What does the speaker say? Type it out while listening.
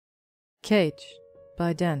Cage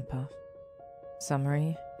by Danpuff.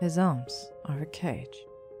 Summary: his arms are a cage.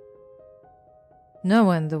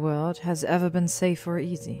 Nowhere in the world has ever been safe or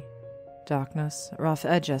easy. Darkness, rough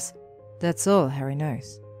edges, that's all Harry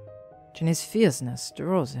knows. Ginny's fierceness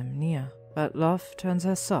draws him near, but love turns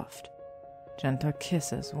her soft. Gentle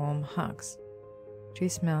kisses, warm hugs. She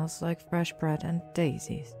smells like fresh bread and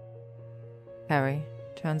daisies. Harry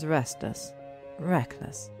turns restless,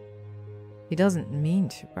 reckless. He doesn't mean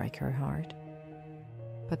to break her heart.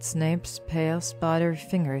 But Snape's pale, spidery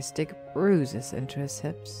fingers dig bruises into his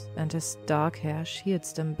hips, and his dark hair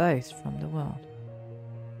shields them both from the world.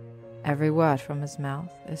 Every word from his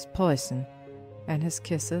mouth is poison, and his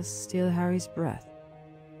kisses steal Harry's breath.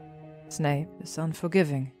 Snape is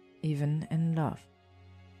unforgiving, even in love.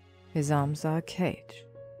 His arms are a cage,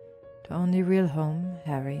 the only real home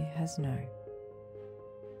Harry has known.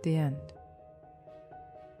 The end.